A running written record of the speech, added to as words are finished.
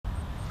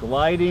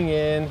gliding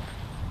in.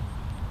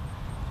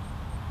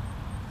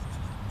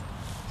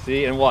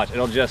 See, and watch,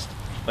 it'll just,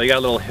 oh, you got a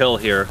little hill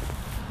here.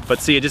 But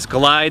see, it just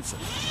glides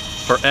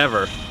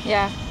forever.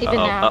 Yeah, even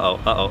now.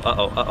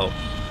 Oh!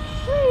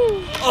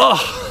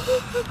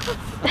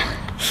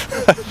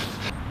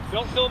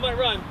 Don't film my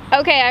run.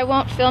 Okay, I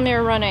won't film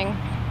your running.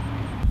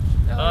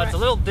 It's a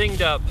little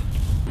dinged up.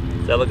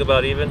 Does that look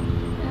about even?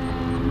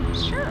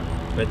 Sure.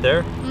 Right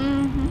there?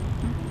 Mm-hmm.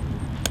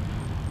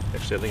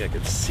 Actually, I think I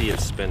could see it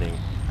spinning.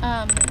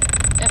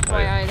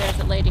 FYI, there's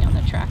a lady on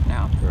the track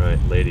now. Right,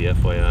 lady,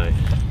 FYI.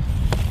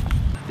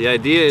 The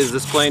idea is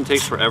this plane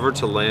takes forever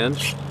to land.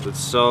 It's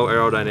so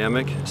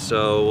aerodynamic,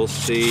 so we'll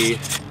see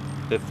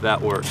if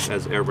that works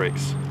as air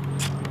brakes.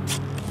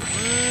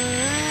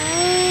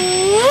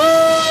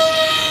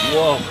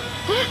 Whoa.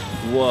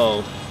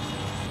 Whoa.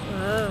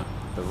 Whoa.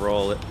 The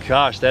roll.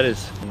 Gosh, that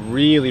is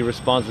really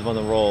responsive on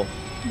the roll.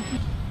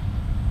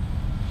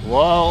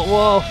 Whoa,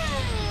 whoa.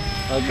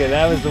 Okay,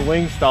 that was the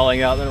wing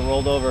stalling out, then it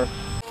rolled over.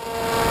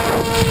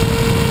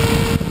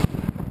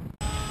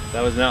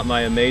 That was not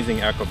my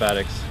amazing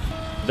acrobatics,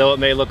 though it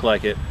may look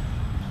like it.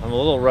 I'm a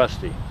little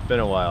rusty. It's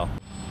been a while.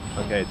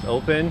 Okay, it's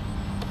open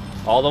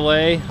all the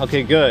way.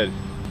 Okay, good.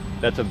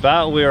 That's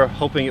about what we were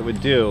hoping it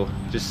would do.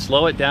 Just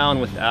slow it down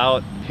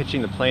without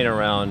pitching the plane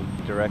around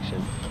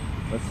direction.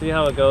 Let's see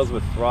how it goes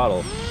with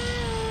throttle.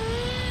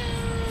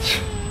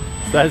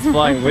 That's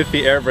flying with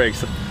the air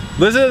brakes.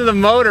 Listen to the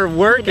motor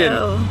working.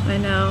 I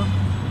know.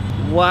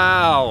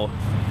 Wow.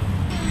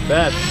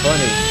 That's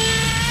funny.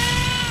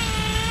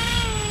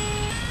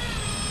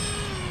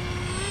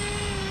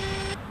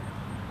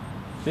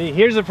 See,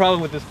 here's the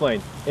problem with this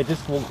plane. It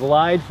just will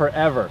glide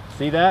forever.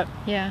 See that?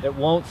 Yeah. It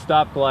won't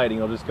stop gliding.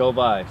 It'll just go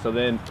by. So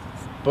then,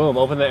 boom,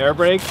 open the air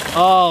brake.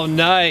 Oh,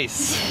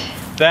 nice.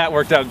 That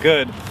worked out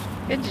good.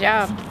 Good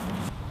job.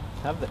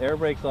 Have the air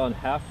brakes on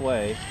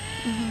halfway.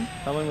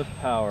 Coming with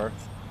power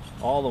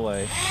all the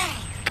way.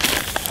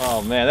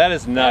 Oh man, that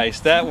is nice.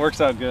 That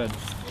works out good.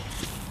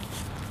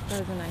 That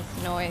was a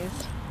nice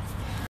noise.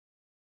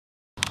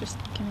 Just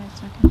give me a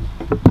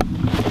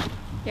second.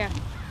 Yeah.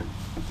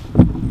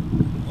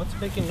 What's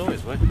making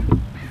noise? What?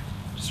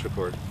 Just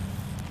record.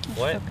 It's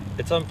What? okay.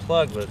 It's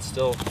unplugged, but it's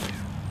still.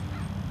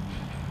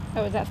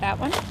 Oh, is that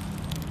one?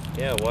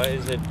 Yeah. Why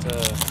is it?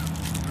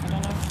 I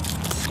don't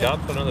know.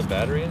 Scott put another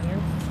battery in here.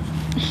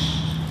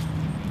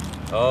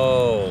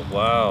 Oh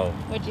wow.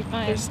 What'd you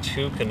find? There's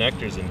two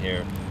connectors in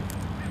here.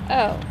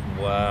 Oh.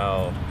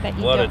 Wow. That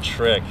you What a don't-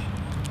 trick.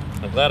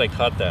 I'm glad I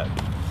caught that.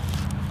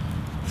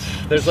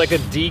 There's like a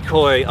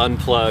decoy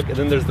unplug, and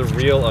then there's the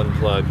real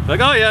unplug. Like,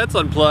 oh yeah, it's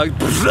unplugged.